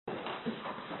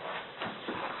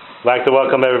I'd like to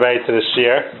welcome everybody to the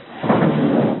Shir.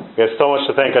 We have so much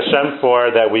to thank Hashem for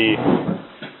that we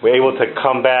were able to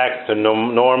come back to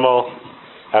normal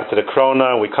after the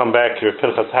Corona. We come back to your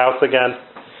Pinchas house again.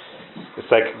 It's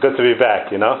like good to be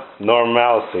back,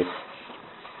 normality.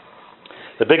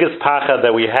 The biggest pachad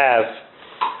that we have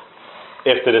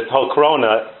after this whole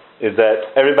Corona is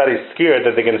that everybody's scared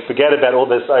that they're going to forget about all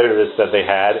this iris that they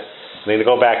had and they're going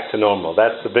to go back to normal.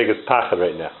 That's the biggest pachad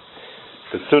right now.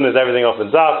 As soon as everything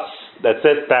opens up, that's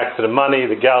it, back to the money,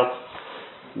 the geld,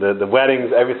 the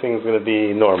weddings, everything's going to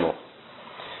be normal.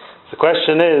 So the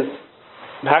question is,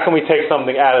 how can we take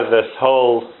something out of this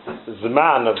whole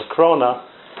Zman of the Corona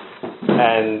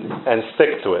and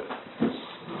stick to it?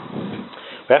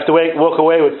 We have to walk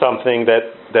away with something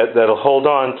that'll hold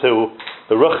on to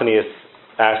the Ruchnius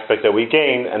aspect that we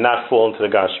gain and not fall into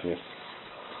the Gashmi.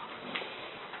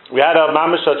 We had a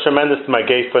tremendous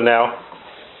Mageifa now,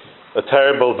 a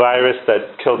terrible virus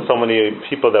that killed so many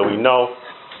people that we know,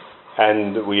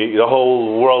 and the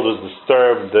whole world was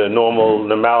disturbed. The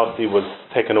normality was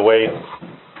taken away,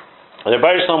 and the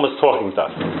Baruch Shalom was talking to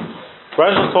us.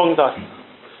 Baruch was talking to us,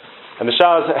 and the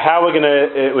Shah is how we're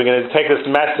gonna take this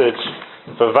message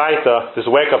for Vaita, this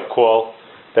wake-up call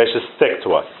that should stick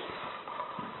to us.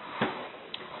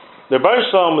 The Baruch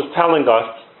Shalom was telling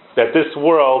us that this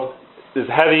world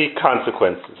is heavy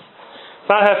consequences.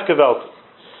 It's not hefkevelt.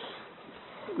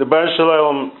 The Baruch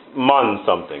Shalom man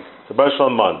something. The Baruch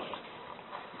Shalom man.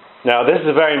 Now this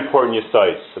is a very important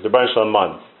yesod. The Baruch Shalom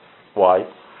man. Why?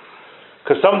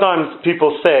 Because sometimes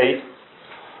people say,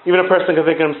 even a person can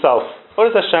think of himself,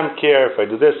 what does Hashem care if I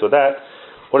do this or that?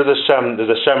 What does Hashem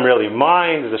really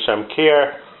mind? Does Hashem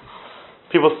care?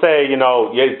 People say, you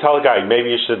tell a guy,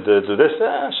 maybe you should do this.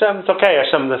 Hashem, it's okay.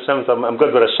 I'm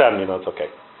good with Hashem. It's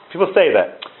okay. People say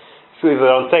that. People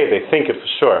don't say it, they think it for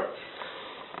sure.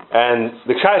 And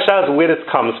the shaila is where this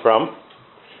comes from,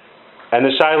 and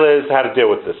the shaila is how to deal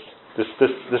with this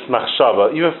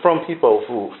machshava, even from people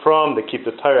they keep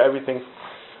the Torah, everything,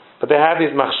 but they have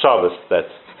these machshavas that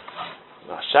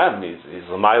Hashem, he's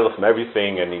l'mayla from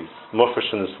everything, and he's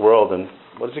mufresh in this world, and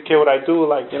what does he care what I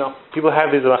do? People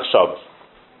have these machshavas.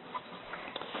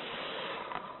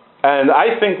 And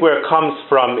I think where it comes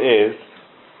from is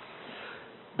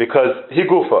because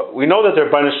Higufa, we know that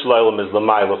their Rebbeinu Shalom is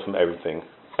l'mayla from everything.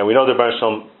 And we know the Rebbeinu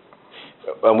Shalom,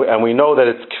 and we know that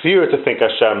it's kfir to think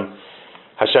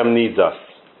Hashem needs us,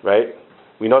 right?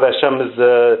 We know that Hashem is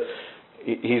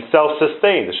he's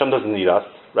self-sustained. Hashem doesn't need us,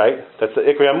 right? That's the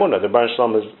Ikri Amunah. The Rebbeinu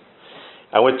Shalom is,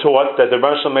 and we're taught that the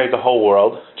Rebbeinu Shalom made the whole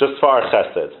world just for our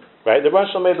chesed, right? The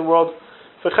Rebbeinu Shalom made the world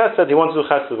for chesed. He wants to do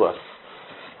chesed with us,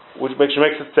 which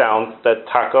makes it sound that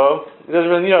Taka, he doesn't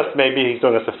really need us. Maybe he's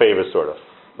doing us a favor, sort of,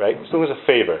 right? He's doing us a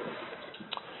favor.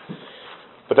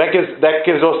 But that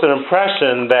gives also an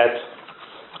impression that,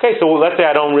 okay, so let's say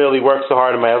I don't really work so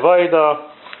hard in my avodah,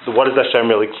 so what does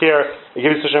Hashem really care? It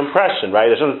gives you such an impression,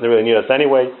 right? Hashem doesn't really need us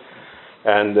anyway,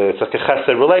 and it's like a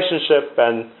chesed relationship,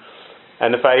 and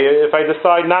if I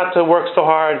decide not to work so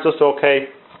hard, it's just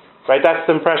okay, right? That's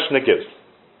the impression it gives.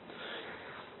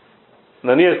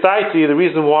 Now, near society, the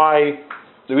reason why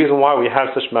we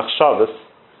have such machshavas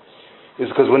is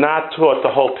because we're not taught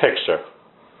the whole picture.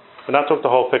 We're not taught the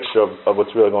whole picture of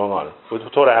what's really going on. We're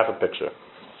taught a half a picture.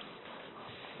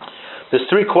 There's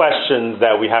three questions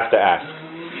that we have to ask,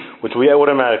 which we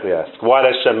automatically ask. Why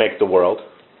does Hashem make the world?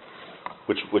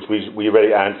 Which we already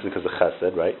answered because of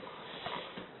Chesed, right?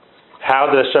 How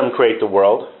did Hashem create the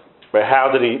world? Right?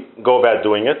 How did He go about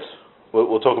doing it?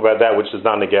 We'll talk about that, which is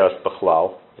not Negeras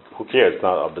B'chlal. Who cares? It's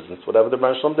not our business. Whatever the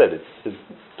Baruch Shalom did, it's his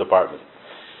department.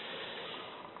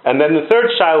 And then the third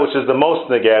shaila, which is the most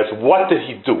negeh, is what did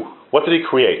he do? What did he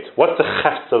create? What's the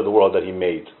chesed of the world that he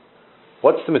made?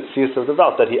 What's the mitzvahs of the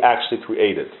world that he actually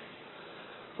created?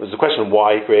 There's a question of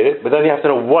why he created, but then you have to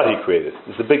know what he created.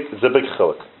 It's a big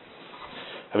chiluk.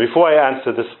 And before I answer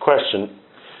this question,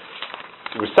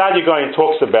 Risad Yegayin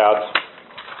talks about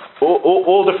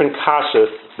all different kashas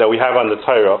that we have on the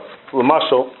Torah.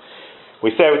 L'mashal,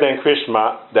 we say everything in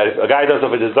Krishma that if a guy does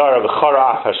of a desire of a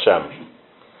charaf Hashem.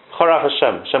 Charaf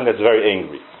Hashem. Hashem gets very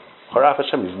angry. Charaf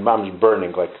Hashem is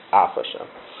burning like af Hashem.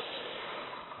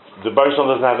 The Baruch Shalom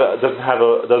doesn't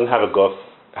have a guf.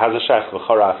 Has a shaykh of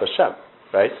Charaf Hashem,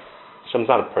 right? Hashem's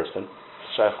not a person.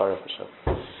 Shaykh Charaf Hashem.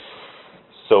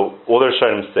 So all the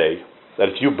Rishonim say that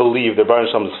if you believe the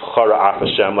Baruch Shalom is Charaf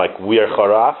Hashem, like we are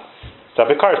Charaf, it's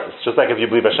apikarsis. Just like if you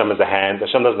believe Hashem has a hand,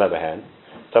 Hashem doesn't have a hand.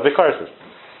 It's apikarsis.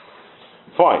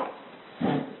 Fine.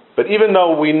 But even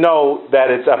though we know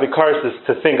that it's apikarsis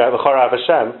to think of Charav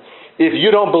Hashem, if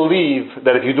you don't believe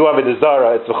that if you do have a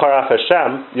desire, it's Charav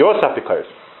Hashem, you're also apikarsis.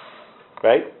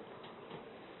 Right?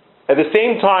 At the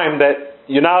same time that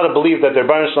you're not to believe that the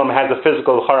Rebbeinu Shalom has a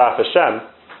physical Charaf Hashem,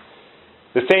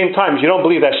 at the same time, if you don't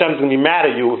believe that Hashem's going to be mad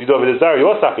at you if you do Avodah Zarah, you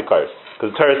also have to curse.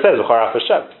 Because the Torah says, Charaf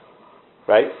Hashem.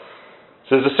 Right?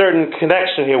 So there's a certain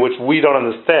connection here which we don't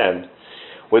understand.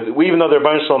 Even though the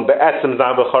Rebbeinu Shalom Be'etzim is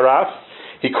not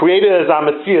B'Charaf, He created as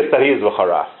Ametzias that He is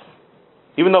B'Charaf.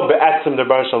 Even though Be'etzim the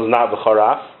Rebbeinu Shalom is not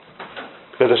B'Charaf,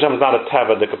 because Hashem is not a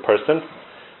Teva, like a person,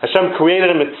 Hashem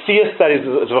created a Metzias that is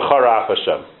B'Charaf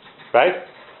Hashem. Right?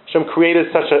 Hashem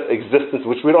created such an existence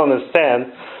which we don't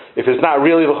understand. If it's not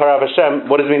really B'Charav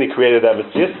Hashem, what does it mean He created that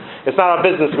mitzvah? It's not our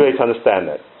business really to understand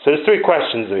that. So there's three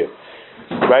questions here,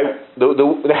 right? The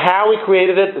how we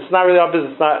created it, it's not really our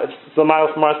business. It's a mile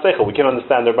from our seichel. We can't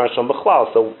understand the Rebbeinu Shalom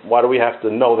B'chlal, so why do we have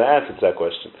to know the answer to that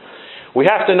question? We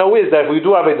have to know is that if we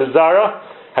do have a desire,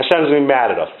 Hashem's going to be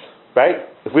mad at us, right?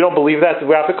 If we don't believe that,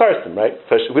 we have to curse Him, right?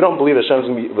 So if we don't believe Hashem's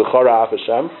going to be B'Charav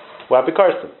Hashem, we have to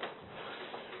curse Him.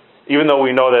 Even though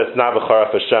we know that it's not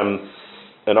B'Charav Hashem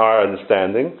in our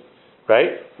understanding,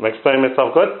 right? Am I explaining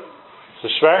myself good?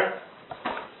 It's schwer,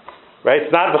 right?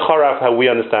 It's not B'Charaf how we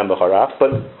understand B'Charaf,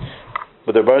 but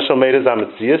the Rebbeinu Shalom made his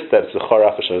Ametzias that it's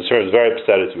B'Charaf Hashem. Hashem is very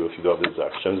upset at you if you do Avodah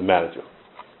Zarah. Hashem is mad at you,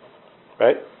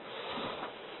 right?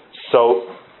 So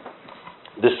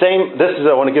I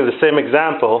want to give the same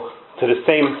example to the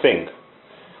same thing.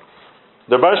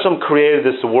 The Rebbeinu Shalom created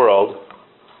this world.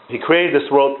 He created this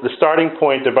world. The starting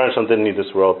point, the Rebbeinu Shalom didn't need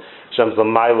this world. Hashem is a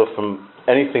mile from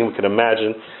anything we can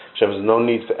imagine. Hashem has no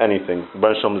need for anything. The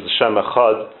Rebbeinu Shalom is Hashem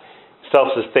Echad,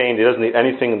 self-sustained. He doesn't need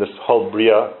anything in this whole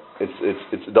Bria.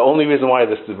 It's the only reason why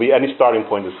this to be any starting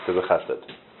point is because of Chesed.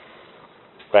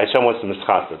 Right? Hashem wants to miss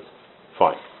Chesed.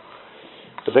 Fine.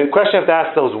 But the question I have to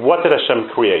ask though is, what did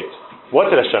Hashem create? What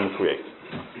did Hashem create?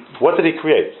 What did He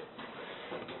create?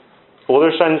 All the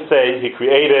Rishonim say He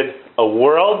created a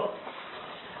world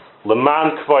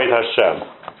Leman Kvoid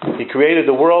Hashem. He created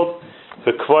the world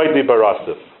for Kvoid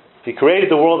Barasif. He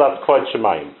created the world as Kvoid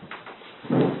Shemayim.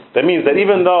 That means that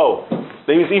even though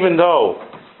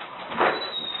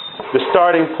the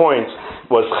starting point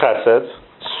was Chesed,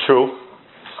 it's true,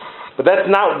 but that's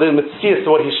not the Metzias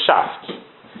what He shaft.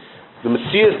 The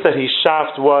Metzias that He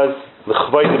shaft was the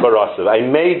Kvoid Barasif. I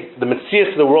made the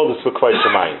Metzias of the world is for Kvoid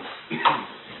Shemayim.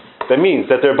 That means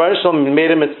that the Rebbeinu Shalom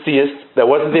made a Metzias that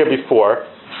wasn't there before.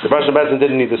 The Rebbeinu Shalom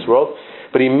didn't need this world,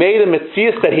 but He made a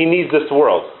Metzias that He needs this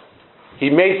world. He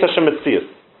made such a Metzias.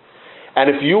 And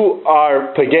if you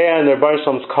are Pagea in the Rebbeinu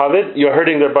Shalom's Kavod, you're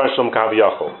hurting the Rebbeinu Shalom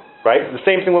Kaviyachol. Right? The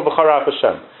same thing with B'Charav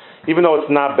Hashem. Even though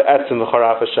it's not Be'etzim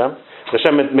B'Charav Hashem,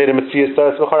 Hashem made a Metzias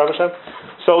that it's B'Charav Hashem,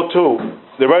 so too,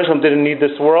 the Rebbeinu Shalom didn't need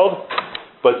this world,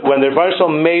 but when the Rebbeinu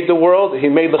Shalom made the world, He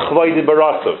made the Chvoidi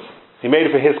Barasov. He made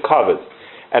it for His Kavod.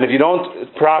 And if you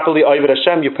don't properly Oived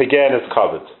Hashem, you Pagea in His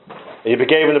Kavod. And you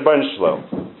forgave in the Rebbeinu Shalom,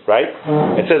 right?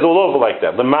 It says all over like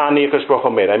that. L'ma'ani Yikash Baruch Hu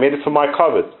made. I made it for my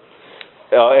kavod.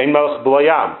 Ein Melech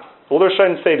B'Layam. All the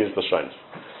Rishonim say these Rishonim.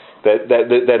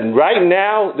 That right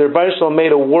now the Rebbeinu Shalom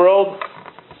made a world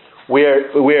where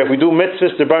if we do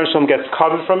mitzvahs, the Rebbeinu Shalom gets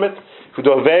covered from it. If we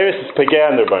do Averis, it's Pagea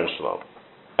in the Rebbeinu Shalom,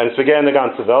 and it's Pagea in the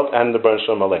ganze Welt and the Rebbeinu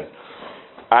Shalom Alein.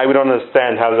 We don't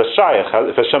understand how it's a shayach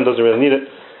if Hashem doesn't really need it.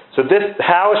 So this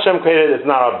how Hashem created it is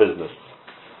not our business.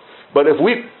 But if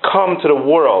we come to the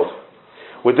world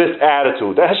with this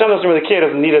attitude, that Hashem doesn't really care,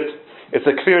 doesn't need it, it's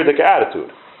a kfiridik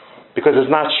attitude. Because it's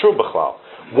not true b'chlal.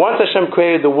 Once Hashem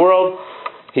created the world,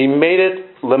 He made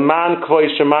it leman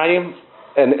kvoi shemayim,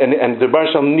 and the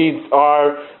Rebbeinu Shalom needs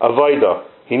our avodah.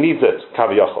 He needs it,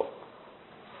 kaviyachol.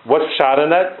 What's pshat in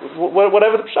that?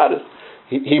 Whatever the pshat is.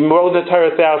 He wrote the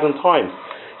Torah 1,000 times.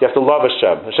 You have to love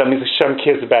Hashem. Hashem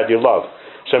cares about your love.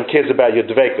 Hashem cares about your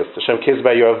dveikus. Hashem cares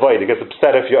about your avoid. He gets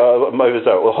upset if you're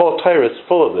the whole Torah is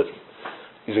full of this.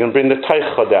 He's going to bring the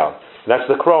teicha down. That's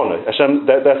the corona. Hashem.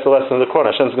 That's the lesson of the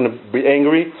corona. Hashem's going to be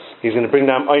angry. He's going to bring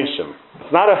down einshim.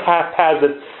 It's not a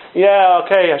haphazard. Yeah,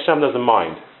 okay. Hashem doesn't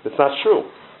mind. It's not true.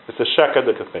 It's a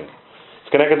shekadik thing. It's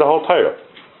connected to the whole Torah.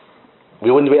 We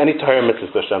wouldn't be any Torah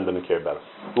mitzvahs that Hashem didn't care about us.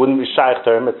 We wouldn't be shaykh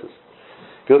Torah mitzvahs.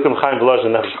 If you look at Chaim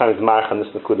Volozhin, Chaim is march on this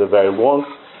nakuda very long.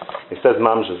 He says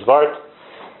Mamish Zvart,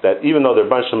 that even though the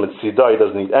Rebbeinu Shalom Mitzidai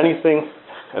doesn't need anything,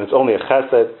 and it's only a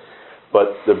chesed,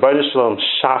 but the Rebbeinu Shalom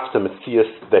shafts the Metzias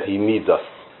that He needs us.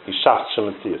 He shafts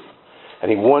the Metzias. And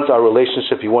He wants our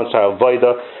relationship, He wants our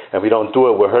avodah, and if we don't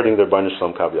do it, we're hurting the Rebbeinu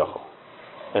Shalom Kaviyachol.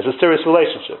 And it's a serious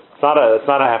relationship. It's not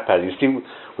a haphazard. You see,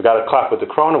 we got a clock with the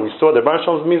corona, we saw the Rebbeinu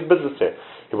Shalom means business here.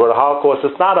 He brought a Holocaust.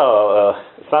 It's not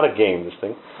a game, this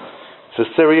thing. It's a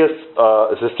serious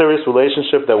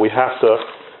relationship that we have to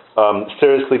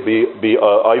seriously be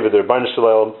over the Rebbeinu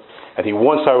Shalom, and He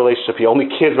wants our relationship. He only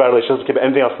cares about our relationship. He doesn't care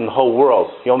about anything else in the whole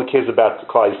world. He only cares about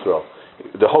Klal Yisrael.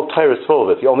 The the whole Torah is full of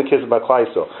it. He only cares about Klal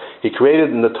Yisrael. He created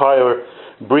in the Torah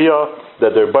Bria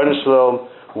that the Rebbeinu Shalom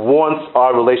wants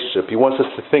our relationship. He wants us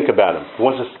to think about him. He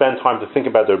wants us to spend time to think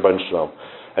about the Rebbeinu Shalom.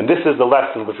 And this is the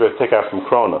lesson which we have to take out from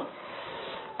Corona.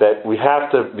 That we have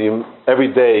to be,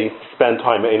 every day, spend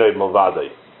time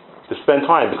to spend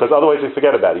time, because otherwise we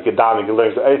forget about it. You can daven, you can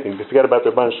learn anything, you forget about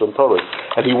the Rebbeinu Shalom totally.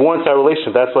 And he wants our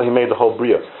relationship. That's why he made the whole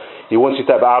Bria. He wants you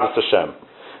to have Ahavas Hashem.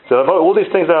 So all these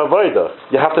things are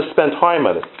avodah. You have to spend time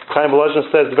on it. Chaim Volozhin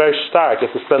says very stark. You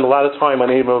have to spend a lot of time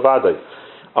on Eidim Avadai,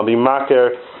 on being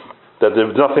makir that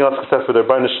there's nothing else except for the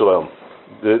Rebbeinu Shalom.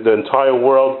 The entire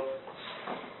world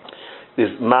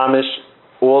is mamish,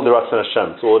 all the Ratzon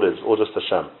Hashem. That's all it is. All just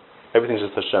Hashem. Everything's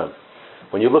just Hashem.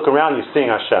 When you look around, you're seeing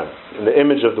Hashem in the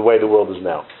image of the way the world is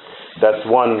now. That's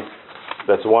one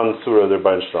surah of the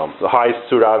Rebbeinu Shalom. The highest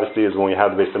surah obviously is when you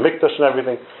have the Beis Hamikdash and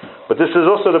everything, but this is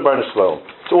also the Rebbeinu Shalom.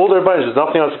 So all the Rebbeinu, there's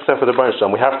nothing else except for the Rebbeinu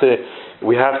Shalom. We have to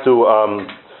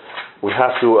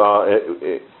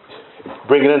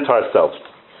bring it into ourselves,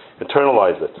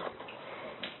 internalize it.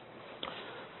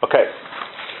 Okay,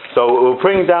 so we're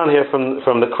bringing down here from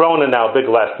the Corona now big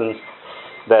lessons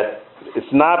that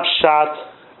it's not pshat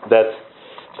that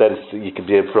you could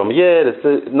be from it's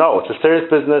a serious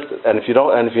business, and if you're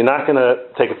not going to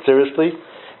take it seriously,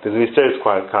 there's going to be serious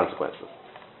consequences.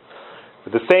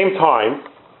 At the same time,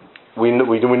 we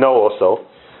know also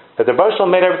that the Rebbeinu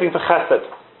Shalom made everything for chesed,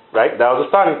 right? That was the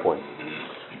starting point.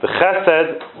 The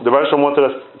chesed, the Rebbeinu Shalom wanted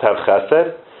us to have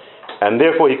chesed, and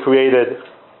therefore he created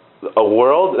a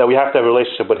world that we have to have a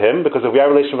relationship with him, because if we have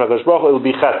a relationship with HaKadosh Baruch Hu, it will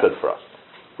be chesed for us,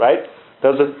 right?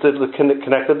 Those are the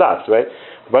connected dots, right?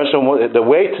 The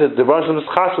way to the Rebbeinu Shalom is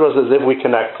chesed us is if we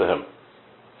connect to him.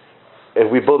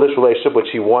 If we build this relationship, which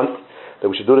he wants, that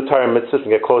we should do the Torah mitzvahs and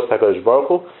get close to HaKadosh Baruch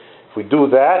Hu. If we do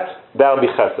that, that'll be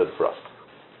chesed for us.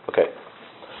 Okay.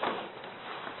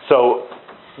 So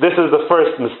this is the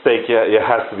first mistake. It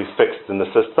has to be fixed in the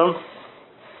system.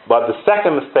 But the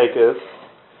second mistake is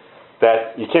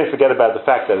that you can't forget about the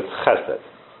fact that it's chesed.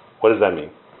 What does that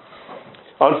mean?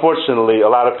 Unfortunately, a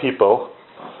lot of people,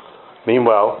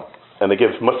 meanwhile, and they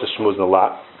give mussar shmuzin a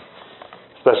lot,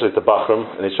 especially to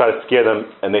Bachram, and they try to scare them,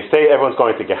 and they say everyone's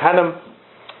going to Gehenna,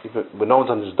 even when no one's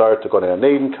on his dar to go to Gan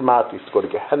Eden, come out, he used to go to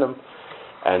Gehenna,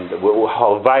 and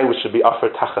halvai, which should be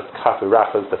offered tachas kafe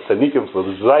rachas, the tzanikim for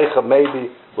zaycha maybe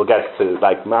will get to,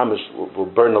 like mamish, will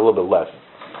burn a little bit less.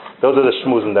 Those are the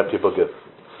shmuzin that people give.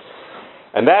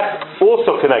 And that's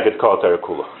also connected to Kol Torah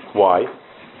Kula. Why?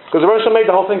 Because the Rosh made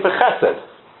the whole thing for chesed.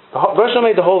 The Rosh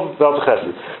made the whole for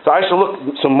chesed. So I should look.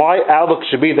 So my outlook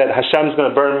should be that Hashem's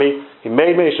going to burn me. He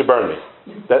made me. He should burn me.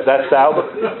 That's the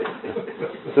outlook.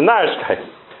 It's a narishkeit.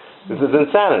 This is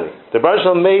insanity. The Rosh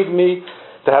made me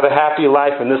to have a happy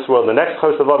life in this world. The next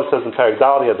Chos of Avos says in Perek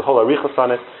Dal, he has a whole arichos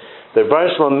on it. The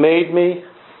Rosh made me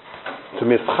to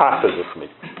mischased with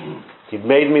me. He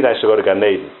made me that I should go to Gan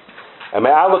Eden. And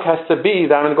my outlook has to be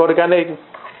that I'm going to go to Gan Eden.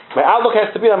 My outlook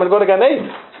has to be that I'm going to go to Gan Eden.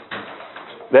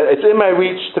 That it's in my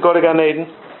reach to go to Gan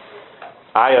Eden.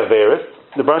 I averis.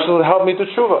 The Baruch will help me to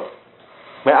tshuva.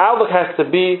 My outlook has to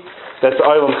be that's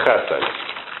olam chesed.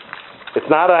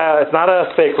 It's not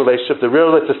a fake relationship.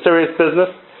 It's a serious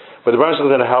business. But the Baruch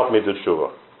is going to help me to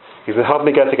tshuva. He's going to help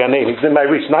me get to Gan Eden. He's in my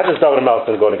reach. Not just David Melch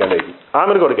going to go to Gan Eden. I'm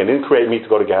going to go to Gan Eden. He didn't create me to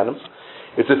go to Gan Eden.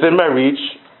 It's within my reach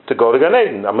to go to Gan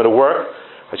Eden. I'm going to work.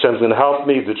 Hashem's going to help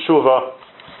me do tshuva.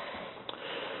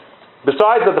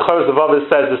 Besides that, the Chorus of Avos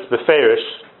says this beferish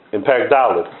in Perek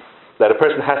Dalet, that a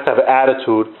person has to have an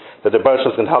attitude that the Baruch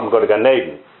is going to help him go to Gan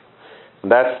Eden. And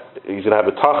that's, he's going to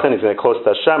have a tachan, he's going to get close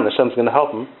to Hashem, and Hashem's going to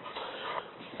help him.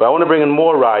 But I want to bring in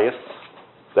more rayas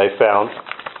that I found,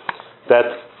 that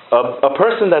a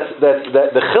person that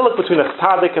the chiluk between a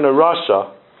tzaddik and a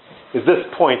rasha is this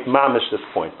point, mamish this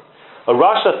point. A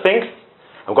rasha thinks,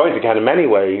 I'm going to Gehenna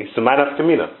anyway, Sumanaf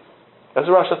Kamina. That's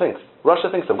what Rasha thinks.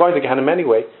 Rasha thinks, I'm going to Gehenna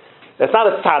anyway. That's not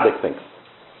a tzaddik thinks.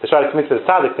 They try to convince that a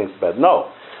tzaddik thinks about it. No.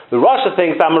 The Rasha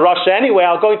thinks, I'm a Rasha anyway,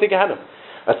 I'm going to Gehenna.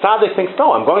 A tzaddik thinks,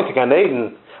 no, I'm going to Gan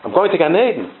Eden. I'm going to Gan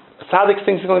Eden. A tzaddik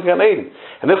thinks he's going to Gan Eden.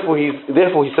 And therefore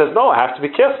he says, no, I have to be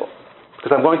careful.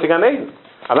 Because I'm going to Gan Eden.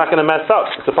 I'm not going to mess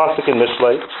up. It's a pasuk in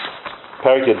Mishlei,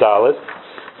 Perek Yadalet.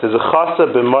 It says, a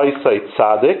chasa b'moisei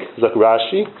tzaddik, Zak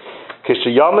Rashi,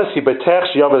 Kishayamas he betech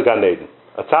sheyavel Gan Eden.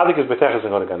 A tzaddik is betech is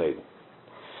going to Gan Eden.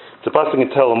 It's a pasuk in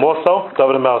Tehillim also.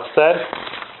 David Melch said,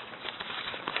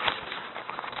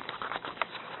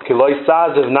 "Ki lo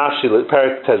yisaz of nafshi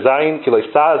perek tezayin, ki lo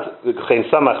yisaz v'chein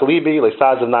samach libi, lo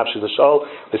yisaz of nafshi l'shol,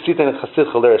 v'siten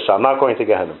chasid chaler shal." I'm not going to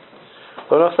Gehenna.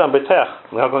 David Melch said, "I'm betech.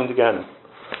 I'm not going to Gehenna."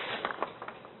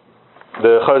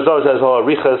 The Chazal says, "Oh,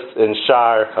 arichas in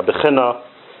Shar Abechina,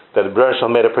 that the Baruch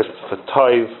made a person for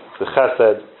toiv." the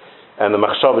chesed, and the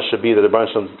machshava should be that the Rebbeinu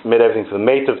Shalom made everything to the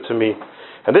native to me.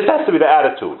 And this has to be the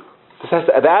attitude. The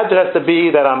attitude has to be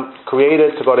that I'm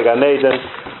created to go to Gan Eden,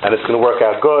 and it's going to work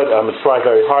out good. I'm going to try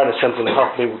very hard, and Hashem's going to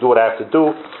help me do what I have to do,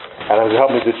 and I'm going to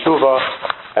help me do tshuva,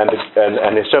 and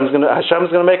Hashem's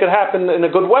going to make it happen in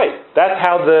a good way. That's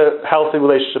how the healthy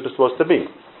relationship is supposed to be.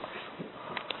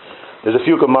 There's a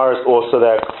few Gemaras also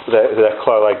that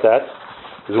clear like that.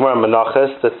 There's a Gemara in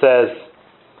Menachos that says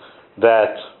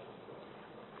that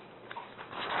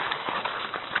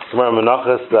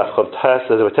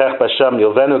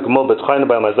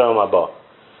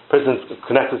person's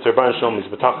connected to Rebbeinu Shalom, he's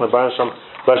Bitochon Rebbeinu Shalom,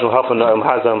 Rebbeinu Shalom help him Om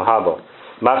Haza Om Haba.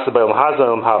 Machsa Om Haza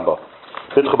Om Haba.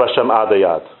 Bitchu B'Hashem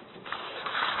Adayad.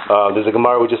 There's a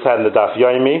Gemara we just had in the Daf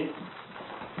Yomi.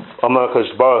 Omar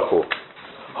Kodesh Baruch Hu.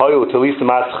 Hayu Talisa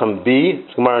Maschem Bi.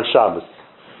 It's Gemara in Shabbos.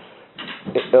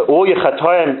 All your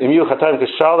Chatoyim, Im Yu Chatoyim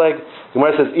Keshaleg. The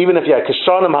Gemara says even if you had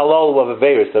Keshanim Halal of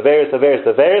Averis,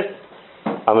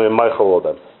 I'm going to Michael all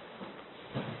them.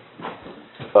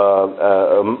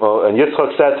 And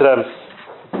Yitzchak said to them,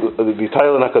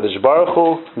 "V'tayil Hakadosh Baruch Hu,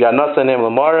 Yanasa Neim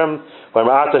Lamarim,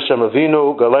 V'Ma'at Hashem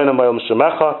Avinu, Galeinu Mayom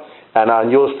Shemecha,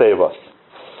 and you'll save us."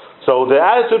 So the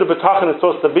attitude of Bitochon is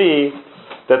supposed to be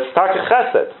that it's taka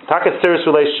chesed, taka serious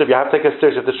relationship. You have to take it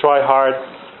serious. You have to try hard.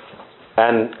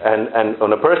 And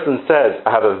when a person says,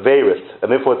 "I have a virus,"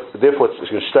 and therefore it's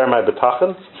going to stir my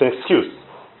Bitochon, it's an excuse.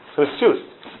 It's an excuse.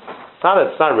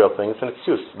 It's not a real thing. It's an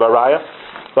excuse. Baraya,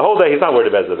 the whole day he's not worried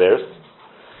about the virus.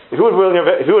 If he would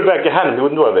about Gehenna, he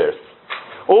wouldn't do a virus.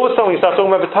 All of a sudden, when he starts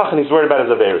talking about Bitochon, he's worried about his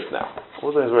virus now.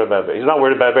 All of a sudden, he's worried about virus. He's not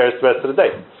worried about virus the rest of the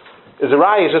day. His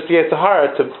Araya is just the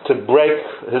Yetzirah to break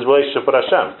his relationship with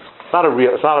Hashem. It's not a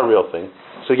real thing.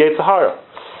 So Yetzirah.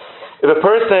 If a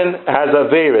person has a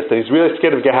virus and he's really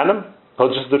scared of Gehenna, he'll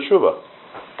just do tshuva.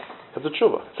 He'll do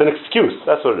tshuva. It's an excuse.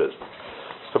 That's what it is.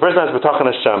 If a person has Bitochon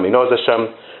Hashem, he knows Hashem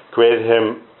created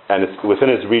him, and it's within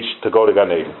his reach to go to Gan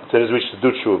Eden. It's in his reach to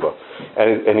do tshuva,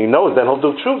 and he knows then he'll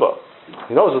do tshuva.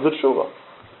 He knows he'll do tshuva.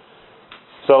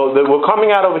 So we're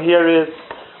coming out over here is,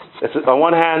 on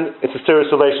one hand, it's a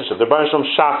serious relationship. The Rebbeinu Shalom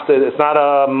shafted. It's not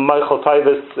a Michael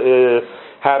Tavis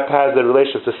haphazard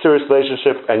relationship. It's a serious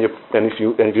relationship, and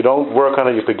if you don't work on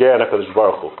it, you forget Hakadosh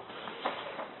Baruch Hu.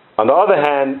 On the other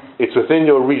hand, it's within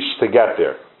your reach to get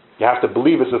there. You have to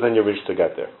believe it's within your reach to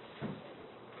get there.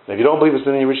 If you don't believe it's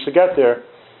within your reach to get there,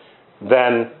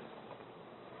 then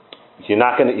you're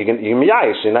not going to, you're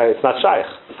miyayish, it's not shaykh.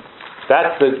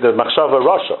 That's the machshava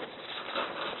rasha.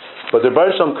 But the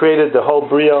Rebbeinu Shalom created the whole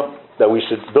bria that we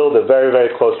should build a very, very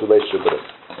close relationship with it.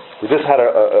 We just had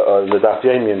the Daf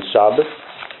Yomi in Shabbos.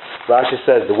 Rashi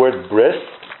says the word bris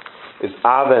is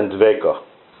ava and dveka.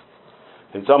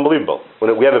 It's unbelievable.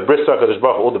 When we have a bris to HaKadosh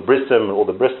Baruch Hu, all the brisim, what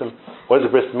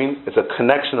does the bris mean? It's a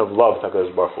connection of love to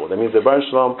HaKadosh Baruch Hu. That means the Rebbeinu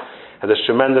Shalom has a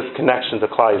tremendous connection to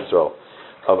Klal Yisrael,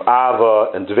 of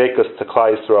ava and dvekas to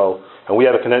Klal Yisrael, and we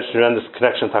have a tremendous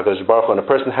connection to HaKadosh Baruch Hu, and a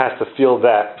person has to feel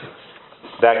that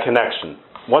connection.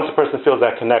 Once a person feels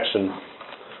that connection,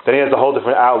 then he has a whole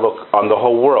different outlook on the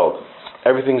whole world.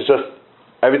 Everything's just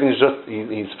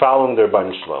he's following the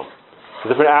Rebbeinu Shalom. It's a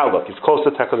different outlook. He's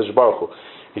closer to HaKadosh Baruch Hu.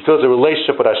 He feels a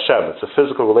relationship with Hashem. It's a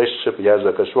physical relationship. He has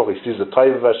a HaKadosh Baruch Hu. He sees the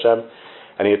taiva of Hashem,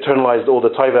 and he internalized all the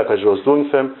taiva HaKadosh Baruch Hu is doing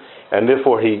for him, and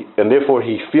therefore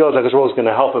he feels HaKadosh Baruch Hu is going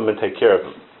to help him and take care of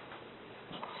him.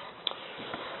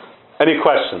 Any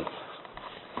questions?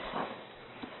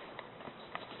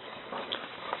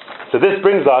 So this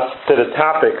brings us to the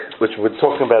topic which we're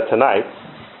talking about tonight,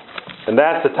 and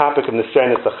that's the topic of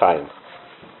Nisyonos Achayim.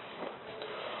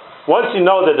 Once you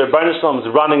know that the Rebbeinu Shalom is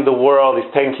running the world,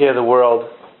 he's taking care of the world,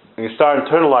 and you start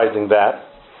internalizing that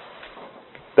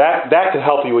could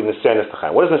help you with Nisyonos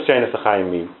Achayim. What does Nisyonos Achayim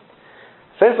mean?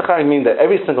 Nisyonos Achayim means that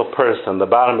every single person, the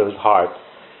bottom of his heart,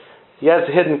 he has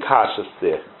hidden kashas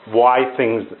there, why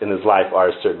things in his life are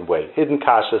a certain way. Hidden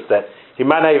kashas that he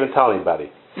might not even tell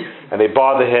anybody. And they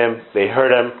bother him, they hurt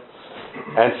him,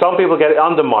 and some people get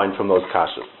undermined from those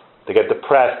kashas. They get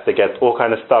depressed, they get all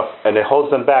kind of stuff, and it holds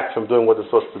them back from doing what they're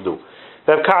supposed to do.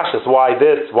 They have kashas, why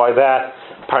this, why that,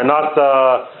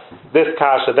 parnasa, this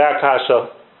kasha, that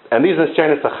kasha, and these are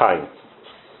Nisyonos Achayim.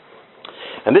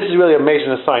 And this is really a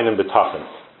major sign in Bitochon,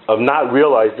 of not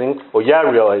realizing,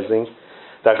 realizing,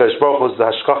 that HaKadosh Baruch Hu is the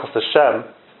Hashkachas Hashem,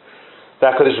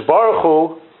 that HaKadosh Baruch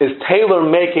Hu is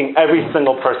tailor-making every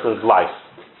single person's life.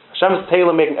 Hashem is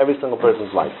tailor-making every single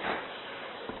person's life.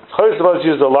 Chayos Devos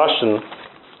used a lashon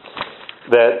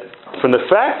that from the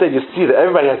fact that you see that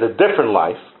everybody has a different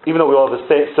life, even though we all have the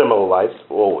same similar lives,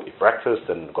 we all eat breakfast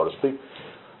and go to sleep.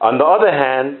 On the other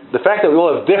hand, the fact that we all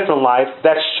have different lives,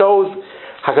 that shows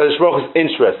HaKadosh Baruch Hu's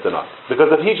interest in us. Because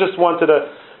if he just wanted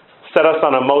to set us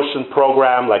on a motion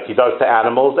program like He does to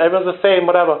animals. Everyone's the same,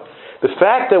 whatever. The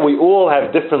fact that we all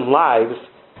have different lives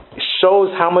shows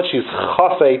how much He's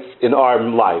chafetz in our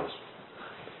lives.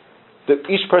 That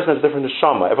each person has a different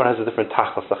neshama. Everyone has a different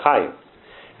tachas l'chaim.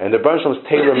 And the Rebbeinu Shalom is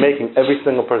tailor-making every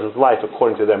single person's life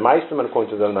according to their ma'asim and according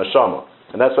to their neshama.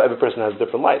 And that's why every person has a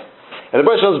different life. And the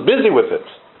Rebbeinu Shalom is busy with it.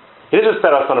 He didn't just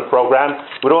set us on a program.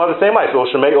 We don't have the same life. It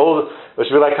should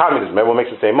be like communism. Everyone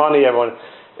makes the same money.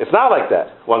 It's not like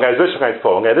that. One guy's rich, one guy's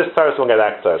poor. One guy this tyrus, one guy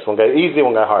that tyrus. One guy easy,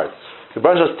 one guy hard. The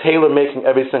Rebbeinu Shalom is tailor-making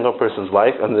every single person's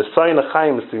life, and the Sayin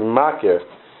L'chaim is to be makir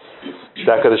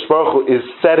that Kadosh Baruch Hu is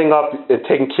setting up and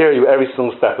taking care of you every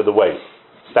single step of the way.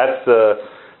 That's the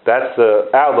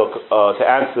outlook to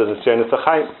answer the Nisyonos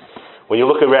L'chaim. When you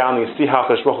look around and you see how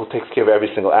Kadosh Baruch Hu takes care of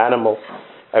every single animal,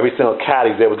 every single cat,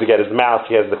 He's able to get his mouth,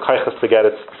 he has the koiches to get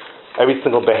it. Every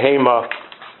single behemoth,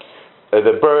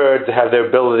 the birds have their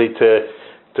ability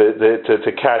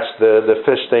to catch the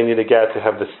fish they need to get, to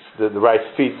have the right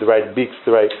feet, the right beaks,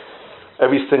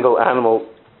 every single animal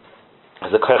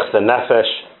has a koich the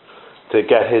nefesh to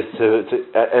get his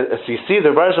and so you see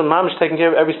the Rebbeinu Shalom Mamish taking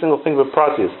care of every single thing with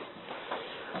pratis.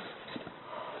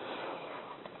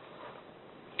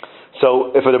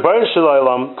 So if the Rebbeinu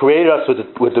Shalom created us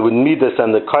with the midas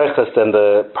and the koiches and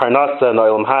the parnasa and the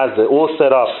olam hazeh all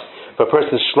set up for a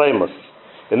person's shleimus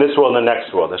in this world and the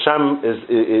next world. Hashem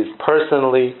is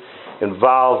personally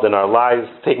involved in our lives,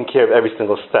 taking care of every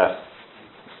single step.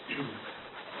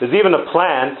 There's even a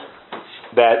plant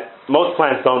that most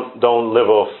plants don't live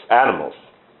off animals.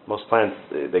 Most plants,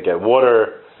 they get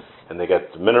water and they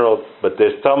get minerals, but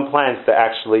there's some plants that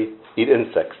actually eat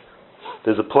insects.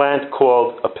 There's a plant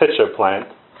called a pitcher plant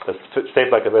that's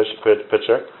shaped like a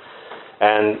pitcher,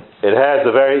 and it has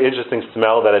a very interesting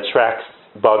smell that attracts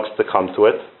bugs to come to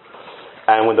it.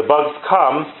 And when the bugs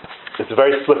come, it's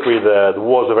very slippery. The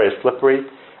walls are very slippery,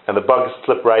 and the bugs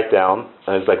slip right down.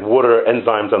 And there's like water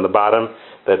enzymes on the bottom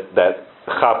that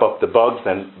chop up the bugs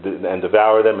and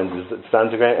devour them and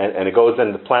disintegrate. And it goes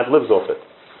in. The plant lives off it.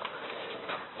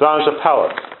 So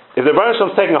if the Rebbeinu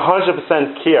Shalom is taking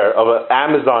 100% care of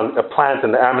a plant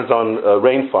in the Amazon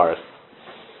rainforest,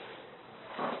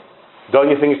 don't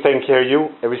you think He's taking care of you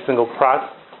every single prat?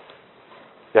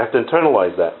 You have to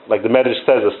internalize that. Like the Medrash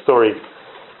says, a story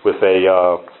with there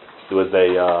was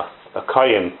a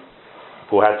kohen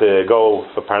who had to go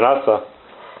for parnasa.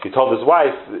 He told his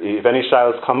wife, if any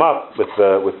shilas come up with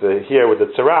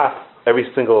the tzaraf, every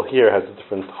single hair has a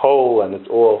different hole and it's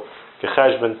all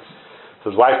gecheshbon.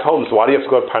 So his wife told him, so why do you have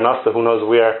to go to parnasa, who knows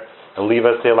where, and leave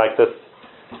us here like this?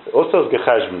 Also it's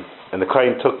gecheshbon. And the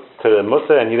kohen took to the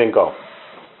mussar and he didn't go.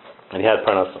 And he had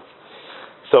parnasa.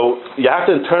 So you have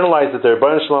to internalize that the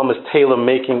Rebbeinu Shalom is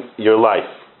tailor-making your life.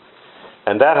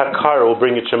 And that hakara will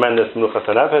bring you tremendous menuchas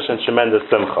hanefesh and tremendous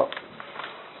simcha.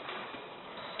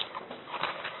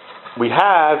 We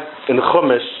have in the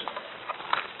Chumash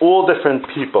all different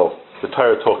people the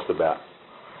Torah talks about.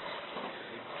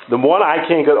 The one I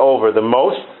can't get over the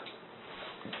most,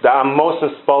 that I'm most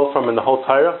inspired from in the whole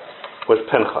Torah, was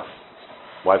Pinchas.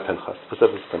 Why Pinchas?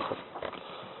 Specifically Pinchas.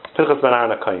 Pinchas ben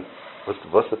Aaron HaKohen.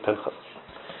 What's the Pinchas?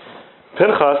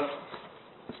 Pinchas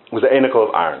was the anakel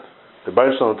of Aaron. The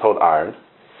Rebbeinu Shalom told Aaron,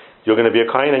 you're going to be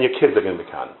a Kohen and your kids are going to be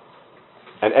Kohen.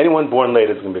 And anyone born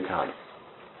later is going to be Kohen.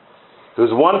 There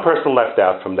was one person left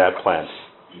out from that plan.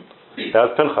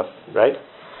 That was Pinchas, right?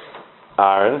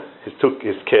 Aaron, his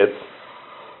kids,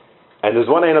 and there's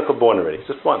one anakel born already,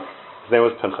 just one. His name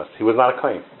was Pinchas. He was not a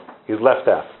Kohen. He was left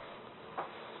out.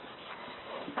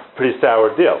 Pretty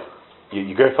sour deal.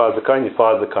 Your grandfather's a Kohen, your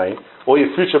father's a Kohen. All your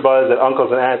future brothers and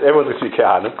uncles and aunts, everyone's going to be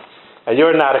Kohanim, and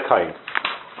you're not a Kohen.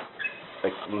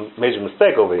 Like, major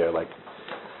mistake over here. Like,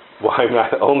 why am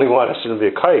I the only one that shouldn't be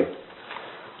a Kohen?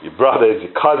 Your brothers, your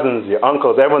cousins, your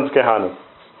uncles, everyone's Kohanim.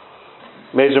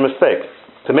 Major mistake.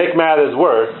 To make matters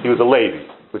worse, he was a Levi,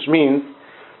 which means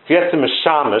he has to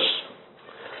mishamish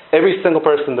every single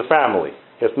person in the family.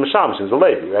 He has to mishamish. He's a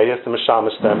Levi, right? He has to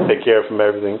mishamish them, take care of them,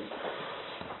 everything.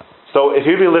 So if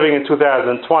he'd be living in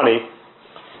 2020,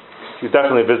 he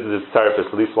definitely visit his therapist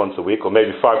at least once a week, or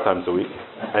maybe 5 times a week,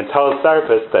 and tell his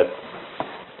therapist that,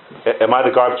 am I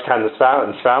the garbage can in this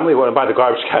family, or am I the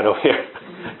garbage can over here?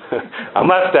 I'm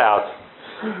left out,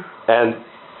 and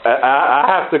I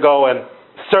have to go and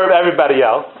serve everybody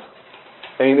else.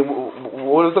 I mean,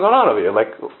 what is going on over here?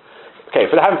 Like, okay,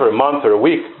 if it happened for a month or a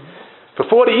week, for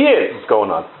 40 years it's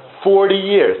going on. 40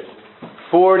 years.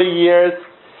 40 years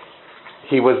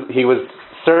he was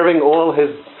serving all his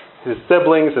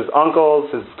siblings, his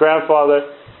uncles, his grandfather.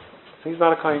 He's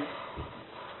not a Kohen.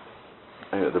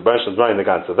 The branch is running the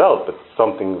ganze Welt, but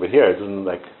something over here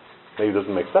maybe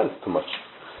doesn't make sense too much.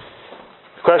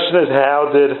 The question is, how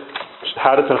did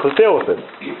Pinchas deal with it?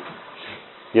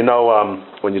 You know,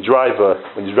 when you drive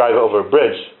over a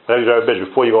bridge,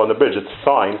 before you go on the bridge, it's a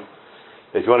sign.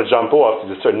 If you want to jump off,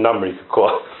 there's a certain number you can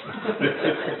call.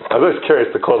 I was always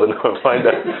curious to call the number and find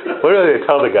out. What do they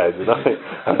tell the guys? You know,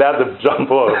 I'm about to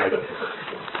jump off. Like,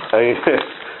 I mean,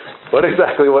 what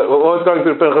was going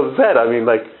through Pinchas' head? I mean,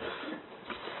 like,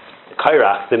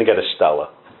 Kairach didn't get a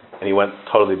stella, and he went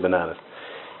totally bananas.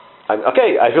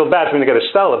 Okay, I feel bad for him to get a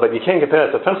stella, but you can't compare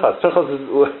it to Pinchas.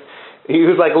 He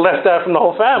was like left out from the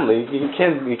whole family. You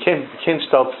can't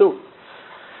stell too.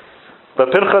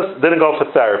 But Pinchas didn't go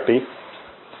for therapy,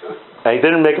 and he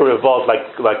didn't make a revolt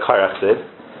like Kairach did.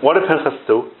 What did Pinchas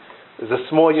do? He was a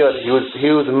small yid. He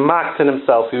was mocked in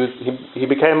himself. He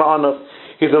became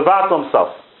he was mevatel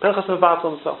himself. Pinchas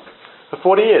mevatel himself for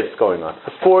 40 years going on.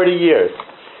 For 40 years,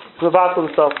 he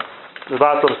mevatel himself to the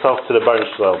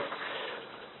Baruch Shalom.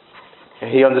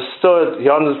 He understood. He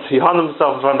humbled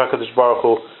himself in front of HaKadosh Baruch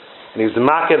Hu. And he was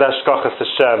maked Hashkachas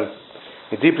Hashem.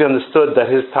 He deeply understood that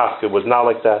his tafkid was not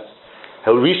like that.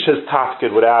 He'll reach his tafkid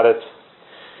without it.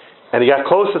 And he got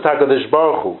close to HaKadosh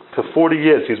Baruch Hu. For 40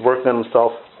 years he's working on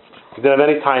himself. He didn't have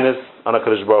any tainas on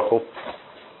HaKadosh Baruch Hu.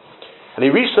 And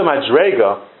he reached the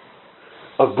madrega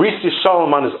of Bris Yishalom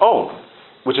on his own,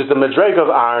 which is the madrega of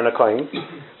Aaron HaKohen.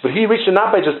 But he reached it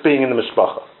not by just being in the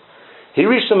mishpacha. He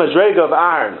reached the madrega of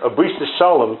Aaron, of Bris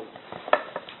Yishalom,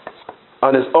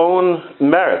 on his own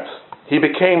merit. He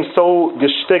became so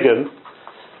gestigen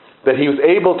that he was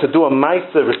able to do a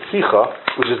ma'aseh retzicha,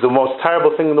 which is the most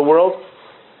terrible thing in the world,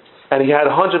 and he had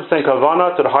 100%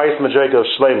 kavanah to the highest madrega of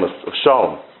shleimus, of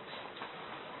shalom.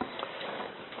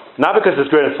 Not because his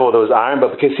grandfather was Aaron,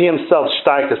 but because he himself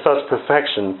steigt to such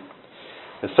perfection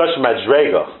and such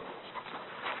madrega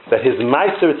that his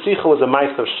ma'aseh retzicha was a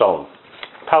ma'aseh of shalom.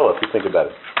 Pella, if you think about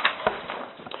it.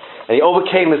 And he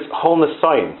overcame his whole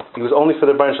Nisyons. He was only for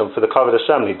the Baruch Shalom, for the Kavod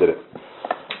Hashem he did it.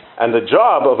 And the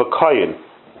job of a Kohen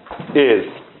is,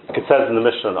 it says in the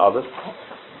Mishnah and others,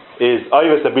 is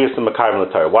Ayvus Abiyus and Mekayim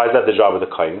L'Torah. Why is that the job of the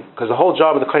Kohen? Because the whole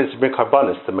job of the Kohen is to bring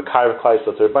karbanis, to Mekayim Klai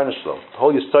to the Baruch Shalom. The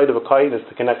whole side of a Kohen is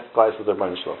to connect Klai to the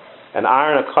Baruch Shalom. And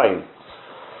Aaron a Kohen,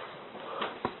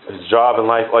 his job in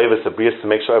life, Ayvus Abiyus, to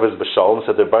make sure everything's b'shalom,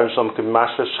 so the Baruch Shalom can be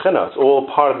mashra shechina. It's all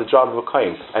part of the job of a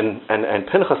Kohen. And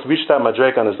Pinchas reached that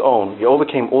madreg on his own. He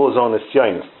overcame all his own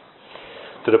Nisyonos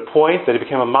to the point that he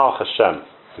became a Malach Hashem.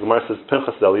 The Gemara says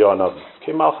Pinchas del Yonavi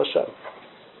became Malach Hashem.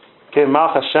 Became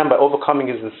Malach Hashem by overcoming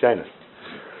his Nisyonos.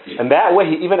 And that way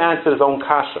he even answered his own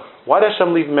kasha. Why did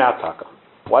Hashem leave him out, Taka?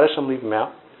 Why did Hashem leave him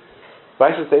out?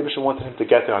 Vice David wanted him to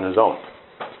get there on his own.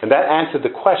 And that answered the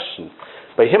question.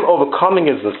 By him overcoming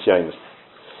his Nisyonos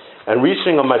and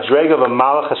reaching a madrega of a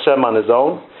Malach Hashem on his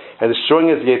own and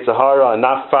destroying his Yetzirah and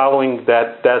not following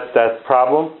that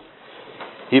problem,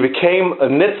 he became a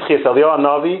Nitzchis Aliyah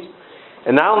Navi,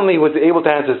 and not only was he able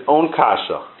to answer his own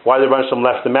kasha, why the Baruch Shalom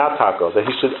left him out, Taka, that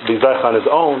he should be Zayich on his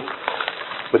own,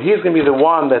 but he's going to be the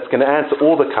one that's going to answer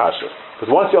all the kashas.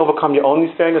 Because once you overcome your own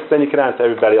Nisyonos, then you can answer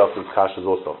everybody else's kashas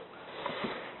also.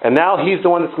 And now he's the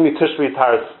one that's going to be Tishri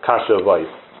Tar's kasha of life.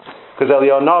 Because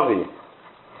Eliyahu Navi,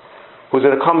 who's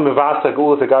going to come Mivasa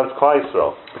Gula to God's Klai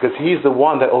Yisrael, because he's the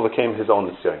one that overcame his own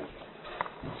Nisyonos.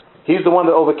 He's the one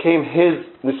that overcame his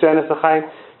Nisyonos Achayim.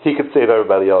 He could save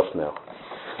everybody else now,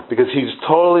 because he's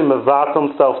totally Mivatel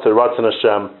himself to Ratzon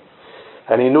Hashem,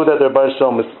 and he knew that the Baruch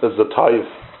Shalom is the Taiv,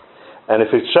 and if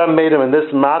Hashem made him in this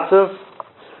matzav,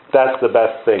 that's the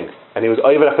best thing. And he was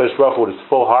Oyver HaKadosh Baruch Hu with his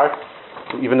full heart,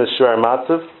 even his Shur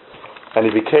matzav, and he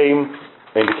became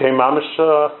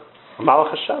Mamish.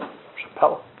 Malach Hashem,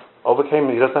 Shapella, overcame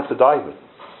him. He doesn't have to die even.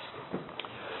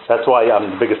 That's why I'm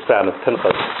the biggest fan of Pinchas.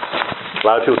 A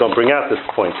lot of people don't bring out this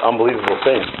point. Unbelievable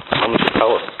thing. I'm just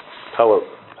tell it.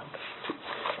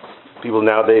 People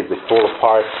nowadays, they fall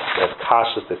apart. They have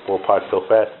kashas. They fall apart so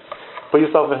fast. Put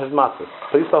yourself in his matzah.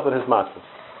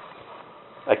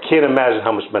 I can't imagine how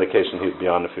much medication he'd be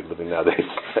on if he was living nowadays.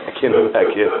 I can't do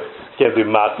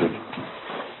matzah.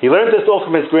 He learned this all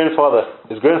from his grandfather.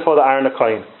 Aaron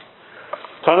HaKohen.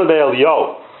 Tanu De'el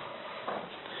Yo.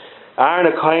 Aaron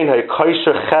HaKohen had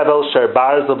koisher chevel sher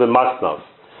barzel b'matnav.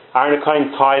 Aaron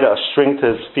HaKohen tied a string to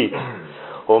his feet.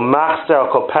 Or machzer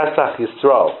al kol Pesach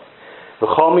Yisrael.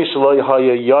 V'chol mi shelo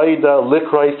haya yoida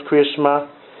likrois kriyashma.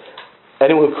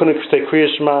 Anyone who couldn't say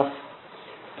kriyashma.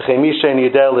 V'chei mi shein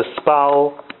yidei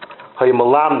l'spal haya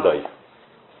malamdoi.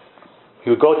 He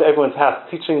would go to everyone's house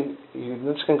teaching. He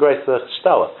didn't grace the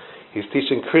shtela. He's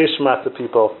teaching Kriya Shema to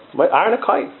people. Aaron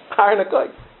HaKohen.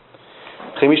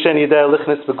 He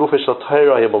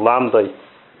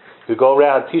would go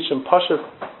around and teach him Pasha.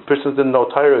 Persons didn't know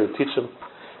Torah, he'd teach him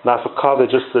not for cover,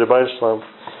 just to the Baruch Shalom.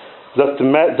 Zok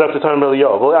the Torah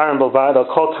Melio. Vol Aaron Belvad. Al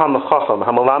Kol Tam Lechacham.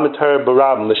 Hamalamet Torah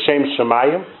Barabim. L'Shem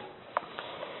Shemayim.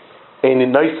 Ein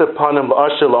Noisa Panim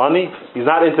L'Asher L'Ani. He's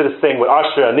not into this thing with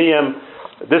Asher Aniyim,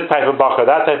 this type of bacher,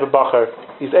 that type of bacher.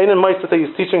 He's Ein Moisa. He's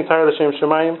teaching Torah L'Shem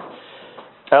Shemayim.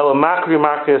 El Makri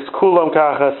Makris Kulam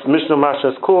Kachas Mishnah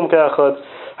Mashas Kulam Kachas.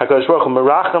 HaKadosh Baruch Hu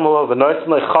Merachem Olav V'Noisen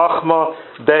Chachma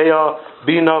Deya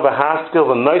Bina V'Haskil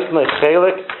V'Noisen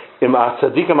Chelik Im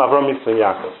Atzadikim Avram Yitzchak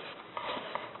Yaakov.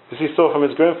 This he saw from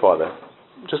his grandfather.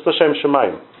 Just L'Shem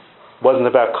Shemayim. It wasn't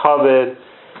about covet.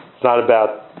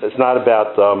 It's not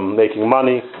about making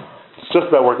money. It's just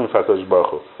about working for HaKadosh Baruch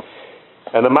Hu.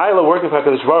 And the mile of working for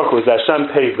HaKadosh Baruch Hu is that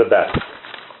Hashem pays the best.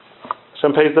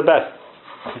 Hashem pays the best.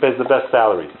 He pays the best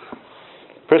salary.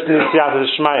 Person needs siyata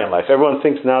d'shmaya in life. Everyone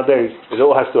thinks nowadays it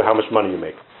all has to do with how much money you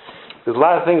make. There's a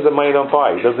lot of things that money don't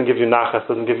buy. It doesn't give you nachas,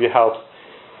 doesn't give you health.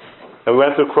 And we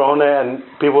went through Corona, and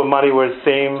people with money were the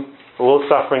same, all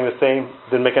suffering the same.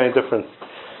 Didn't make any difference.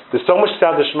 There's so much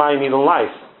siyata d'shmaya you need in life.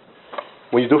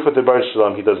 When you do for the Baruch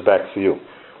Shalom, he does back for you.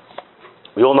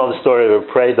 We all know the story of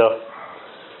Reb Preda.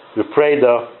 Reb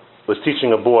Preda was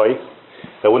teaching a boy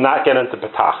that would not get into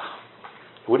Petach.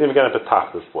 He wouldn't even get into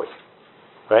Petach, this boy.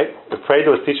 Right? The Preda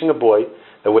was teaching a boy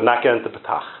that would not get into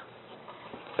Petach.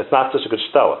 It's not such a good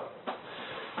shtoa.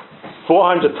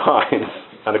 400 times,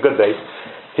 on a good day,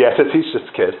 he had to teach this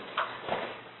kid.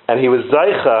 And he was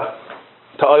Zaycha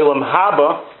to Olam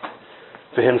Haba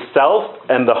for himself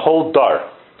and the whole dar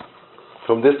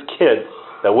from this kid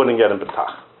that wouldn't get in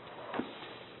Petach.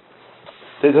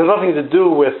 It has nothing to do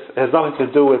with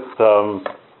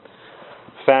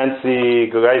fancy,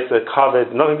 Geraisa,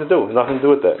 covet, nothing to do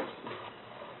with that.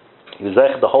 He was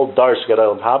the whole dar should get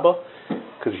Olam Haba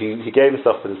because he gave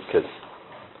himself for this kid.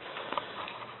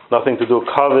 Nothing to do with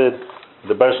covet.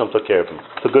 The Baruch Shalom took care of him.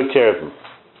 Took good care of him.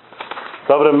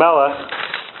 David Melech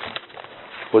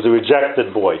was a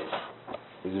rejected boy.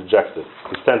 He was rejected.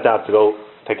 He was sent out to go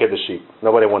take care of the sheep.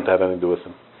 Nobody wanted to have anything to do with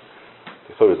him.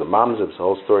 They thought he was a mamzer. It was a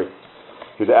whole story.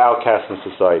 He was an outcast in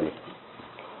society.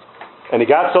 And he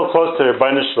got so close to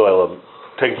Rebbeinu Shalom,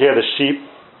 taking care of the sheep.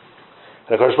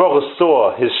 And HaKadosh Baruch Hu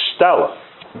saw his shtela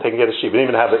taking care of the sheep. He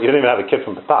didn't even have a kid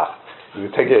from Petach. He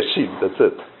could take care of sheep. That's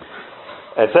it.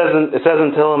 And it says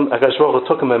until him, HaKadosh Baruch Hu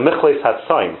took him a michleis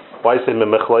hatzayin. Why is it a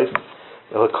michleis?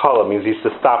 Kala means he used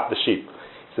to stop the sheep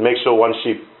to make sure one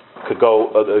sheep could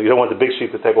go. You don't want the big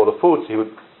sheep to take all the food, so he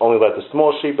would only let the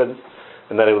small sheep in,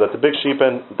 and then he would let the big sheep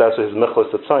in. That's what his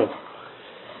michleis hatzayin.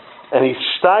 And he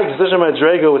steigt Zisha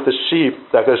Madrega with the sheep.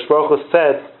 That HaKadosh Baruch Hu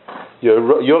said,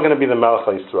 "You're going to be the Melech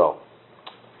Yisrael."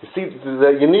 You see,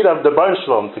 you need the Baruch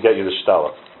Shalom to get you the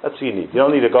Shtala. That's what you need. You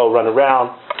don't need to go run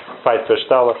around, fight for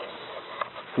Shtala.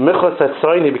 Michlas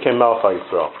Hatzayin, he became Melech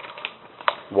Yisrael.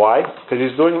 Why? Because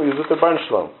he's with the Baruch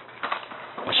Shalom.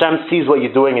 Hashem sees what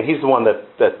you're doing, and he's the one that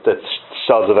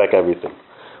shells back everything.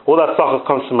 All that stuff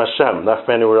comes from Hashem, not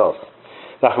from anywhere else.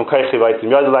 Not from Kaichi Vaitim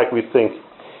Yad like we think.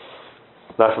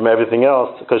 Not from everything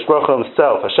else. Because Baruch Hu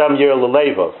himself, Hashem Yer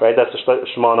L'Leva, right? That's what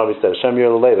Shema Navi said. Hashem Yer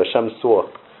L'Leva. Hashem saw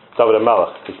David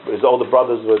HaMelech. His older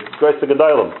brothers were great to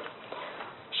Gedalim.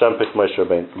 Hashem picked Moshe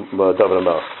Rabbeinu, David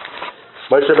HaMelech.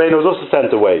 Moshe Rabbeinu was also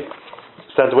sent away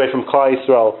from Klal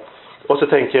Yisrael, also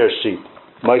taking care of sheep.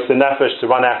 Moshe Nefesh to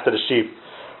run after the sheep,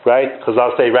 right?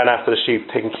 Chazal say he ran after the sheep,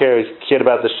 taking care, he cared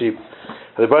about the sheep.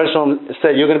 And the Baruch Shalom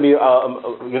said, "You're going to be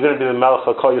the Melech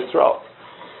of Klal Yisrael."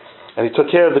 And he took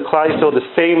care of the Klal Yisrael the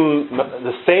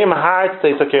same heart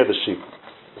that he took care of the sheep.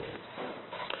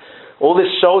 All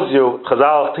this shows you,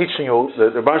 Chazal teaching you,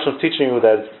 the Baruch Shalom teaching you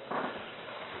that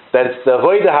it's the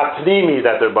Avodah HaPnimi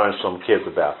that the Baruch Shalom cares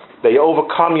about. That you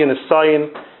overcome your Nisayin,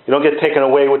 you don't get taken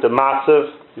away with the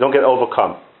Matzav, you don't get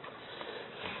overcome.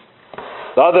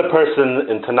 The other person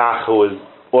in Tanakh who is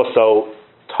also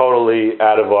totally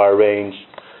out of our range,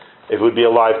 if he would be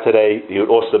alive today, he would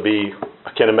also be,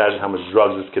 I can't imagine how much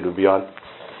drugs this kid would be on,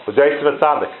 was Yosef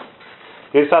Tzaddik.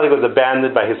 Yosef Tzaddik was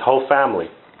abandoned by his whole family.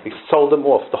 He sold them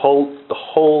off, the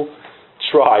whole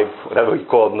tribe, whatever you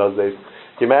called in those days.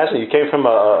 Can you imagine? You came from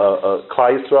a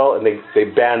Klal Yisrael and they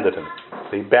abandoned him.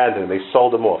 They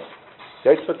sold him off.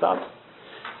 Yosef Tzaddik.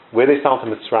 Where they found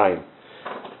him in Mitzrayim.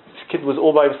 This kid was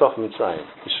all by himself in Mitzrayim.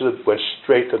 He should have went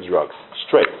straight to drugs.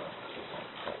 Straight.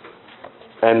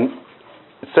 And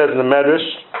it says in the Medrash,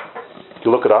 if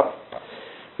you look it up,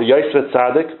 the Yosef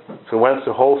Tzaddik, who went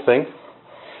through the whole thing,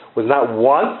 was not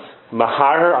once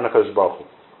Mahar on HaKadosh Baruch Hu.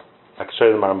 I can show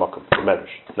you the Maramakum, the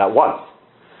Medrash. Not once.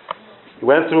 He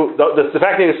went through, the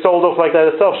fact that he was sold off like that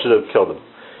itself should have killed him.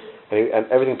 And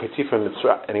everything petit from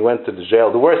Mitzrayim, and he went to the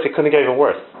jail. The worst, he couldn't get even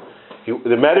worse.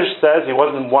 The Medrash says he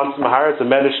wasn't once Mahar. It's a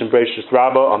Medrash in Bereishis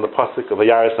Rabbah on the pasuk of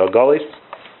Ayaris Al Galis.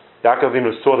 Yaakov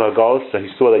Avinu saw the Haggalos, and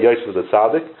he saw that Yosef was a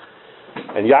tzaddik.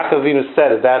 And Yaakov Avinu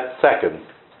said at that second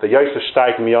that Yosef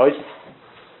steigt me aus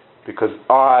because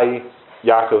I,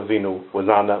 Yaakov Avinu, was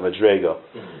on that madrega.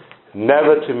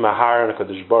 Never to mahar and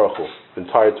HaKadosh Baruch Hu the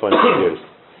entire 20 years.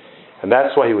 And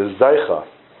that's why he was Zaycha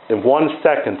in 1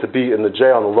 second to be in the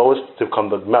jail on the lowest to become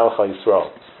the Melech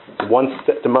HaYisrael.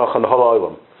 The Melech on the whole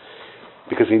Olam.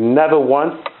 Because he never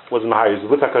once was mahar. He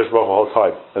was with HaKadosh Baruch Hu the whole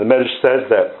time. And the Medrash says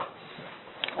that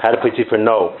how did Potiphar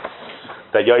know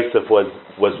that Yosef was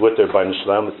with her by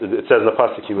Nishlem? It says in the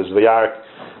pasuk he was v'yarek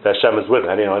that Hashem is with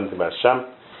him. I didn't know anything about Hashem.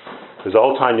 Because the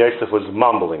whole time Yosef was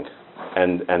mumbling.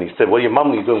 And he said, what are you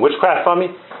mumbling? You doing witchcraft on me?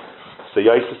 So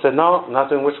Yosef said, no, I'm not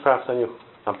doing witchcraft on you.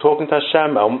 I'm talking to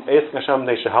Hashem. I'm asking Hashem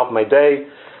they should help my day,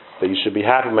 that you should be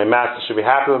happy, my master should be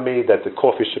happy with me, that the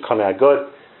coffee should come out good.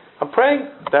 I'm praying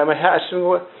that my Hashem.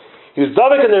 He was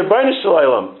Davik in the Rebbeinu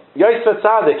Shalom. Yosef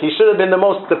Tzaddik, he should have been the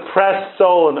most depressed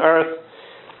soul on earth,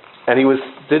 and he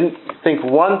didn't think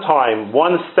one time,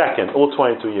 1 second, all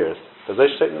 22 years. Does they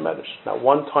say in the Medrash? Not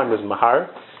one time was mahar.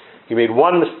 He made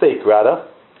one mistake, rather,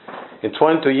 in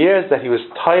 22 years, that he was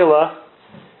Taila,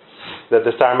 that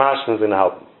the Sarmashkin was going to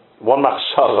help him. One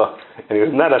machshava, and he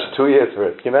was Nedash 2 years for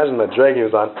it. Can you imagine the drag he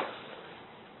was on?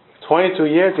 22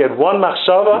 years, he had one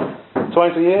machshava,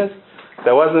 22 years,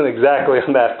 that wasn't exactly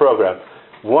on that program.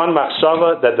 One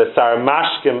machshava that the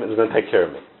Sarmashkim is going to take care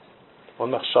of me. One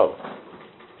machshava.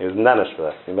 He was Nedash for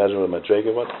that. Can you imagine what my drag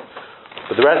was?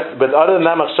 But other than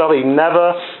that machshava, he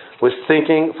never was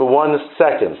thinking for 1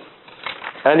 second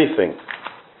anything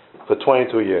for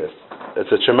 22 years. It's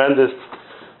a tremendous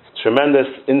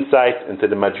insight into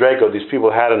the madrego these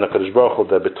people had in the Kadosh Baruch Hu,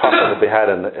 the Bitochon that they had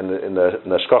in the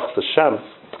Ashkachas Hashem.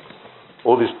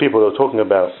 All these people they're talking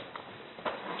about,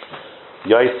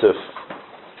 Yosef,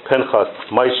 Pinchas,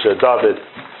 Moshe, David,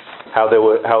 how they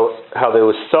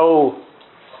were so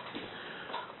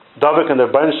Davik and their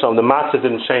Rebbeinu Shalom, the matzah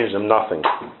didn't change them, nothing.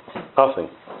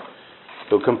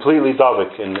 They were completely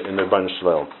Davik in their Rebbeinu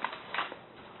Shalom.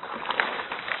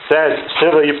 Says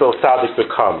Shiva Yifel Tzaddik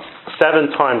become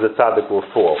 7 times the Tzaddik will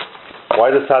fall.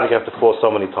 Why does Tzaddik have to fall so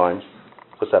many times?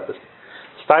 What's that?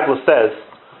 Steipler says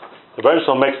the Rebbeinu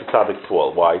Shalom makes the Tzaddik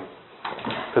fall. Why?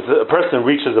 Because a person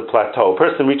reaches a plateau, a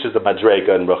person reaches the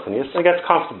madrega in Ruchanias, and gets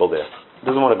comfortable there. He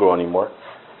doesn't want to grow anymore.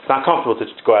 It's not comfortable to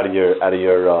go out of your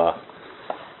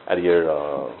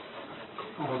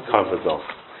comfort zone.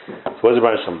 So what does the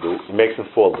Rebbeinu Shalom do? He makes him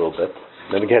fall a little bit,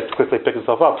 then he has to quickly pick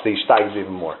himself up, so he steigs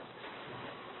even more.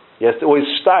 He has to always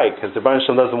steig, because the Rebbeinu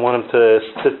Shalom doesn't want him to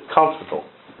sit comfortable.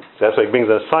 So that's why he brings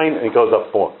in a sign and he goes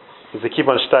up more. He has to keep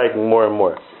on steiging more and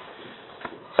more.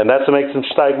 And that's what makes him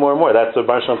steig more and more. That's what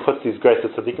Rebbeinu Shalom puts these great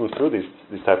tzaddikim through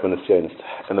these type of nisyonos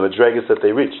and the madregas that they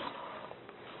reach.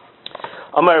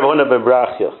 Amar Rav Huna ben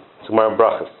Brachia, it's Gemara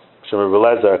Brachas, Shem Rav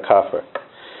Elazar Kafar.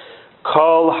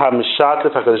 Kol ha-mishatif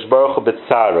HaKadosh Baruch Hu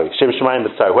b'tzaroi, Shem Shemayim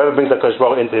b'tzaroi. Whoever brings HaKadosh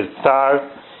Baruch Hu into his tzar,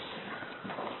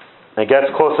 and gets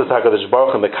closer to HaKadosh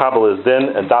Baruch Hu, and the Kabbalah is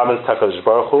din, and davens to HaKadosh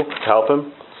Baruch Hu to help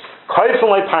him. Kaifin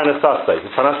like parnasasai,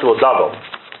 his parnasa will double.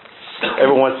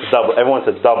 Everyone wants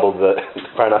to double the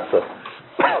parnasa.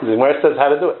 The Gemara says how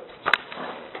to do it.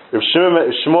 Rav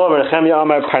Shmuel ben Nechemia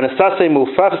Amar parnasasai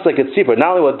mufafis like a tzipor.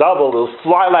 Not only will it double, it will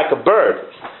fly like a bird.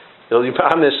 It will be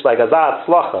pamish like azat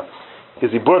flacha.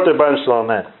 Because he brought their Rebbeinu Shalom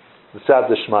man. The Tzad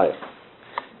D'Shmaya.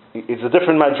 It's a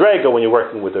different madrega when you're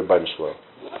working with their Rebbeinu Shalom.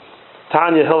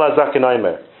 Tanya Hila Zakin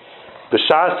Aimer.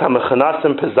 B'shas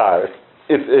ha-mechanasim pezar.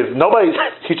 If nobody's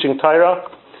teaching Torah,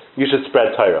 you should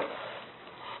spread Torah.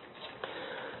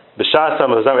 B'shas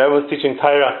ha-mechanasim, everyone's teaching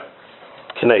Torah,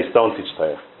 k'neis, don't teach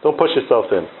Torah. Don't push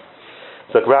yourself in.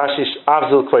 So Rashi,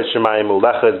 Avzul Kvei Shemayim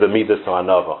Ulecha is b'midas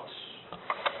ha'anava.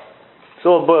 It's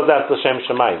all boiled down to Shem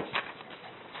Shemayim.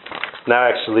 Now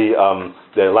actually,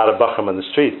 there are a lot of bachram on the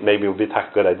street. Maybe it would be a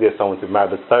good idea someone to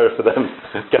marry the Torah for them,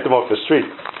 get them off the street.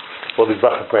 All these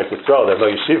bachram from Eretz Yisrael, they have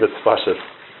no yeshiva, it's pashut.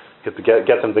 You have to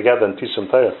get them together and teach them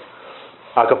Torah.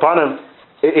 Akapanim,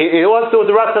 he wants to do with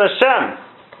the Ratzon Hashem.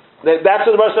 That's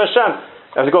what the Ratzon Hashem.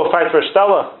 I have to go fight for a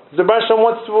Stella. The Rebbeinu Shalom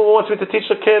wants me to teach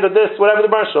a kid or this, whatever the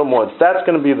Rebbeinu Shalom wants. That's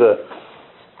going to be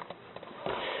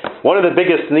one of the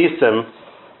biggest nisim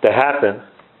that happen,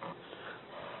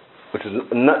 which is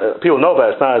people know about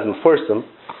it, it's not as enforced,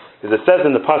 is it says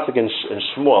in the pasuk in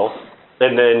Shmuel,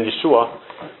 in Yeshua,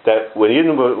 that when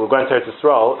Yidden were going to Eretz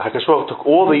Yisrael, HaKadosh Baruch Hu took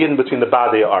all the Yidden between the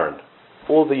Badei Aron.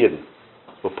 All the Yidden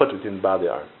were put between the Badei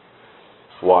Aron.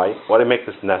 Why? Why did they make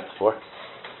this nest for?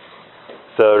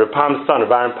 So Rav Pam's son,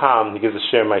 Rav Aaron Pam, he gives a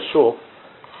share in my shul.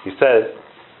 He says,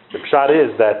 the pshat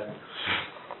is that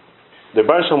the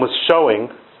Rebbeinu Shalom was showing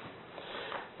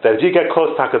that if you get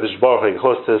close to HaKadosh Baruch Hu,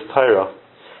 close to his Torah,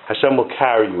 Hashem will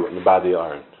carry you in the body of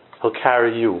Aaron. He'll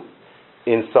carry you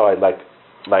inside, like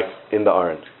in the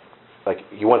Aaron. Like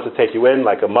He wants to take you in,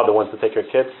 like a mother wants to take her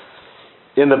kid,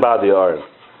 in the body of Aaron.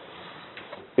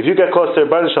 If you get close to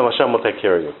your Hashem, Hashem will take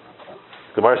care of you.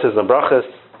 The Gemara says in Brachas,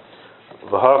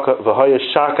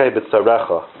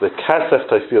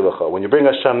 when you bring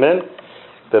Hashem in,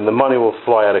 then the money will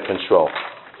fly out of control.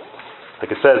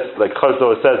 Like it says, like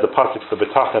Chazor says, the pasuk for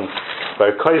Bitochon,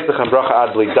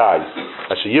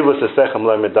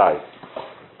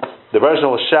 the version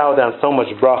will shower down so much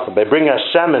bracha by bringing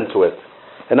Hashem into it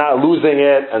and not losing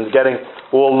it and getting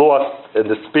all lost in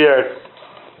despair.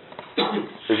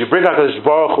 If you bring HaKadosh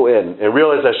Baruch Hu in and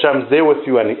realize that Hashem's there with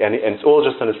you and it's all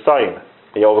just an sign,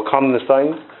 and you overcome the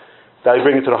sign, that you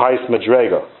bring it to the highest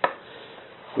madrega.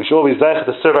 We should all be zeichet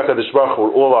to serve HaKadosh Baruch Hu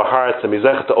with all our hearts and be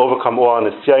zeichet to overcome all our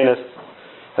nisyonos,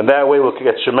 and that way we'll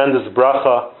get tremendous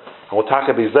bracha, and we'll talk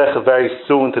be zeichet very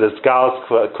soon to this Gaus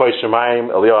Koi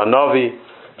Shemayim Eliyahu Hanavi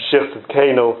Shich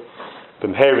Tzidkeinu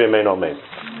B'mher V'yemein Amen.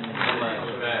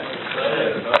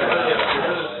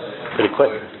 Pretty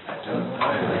quick.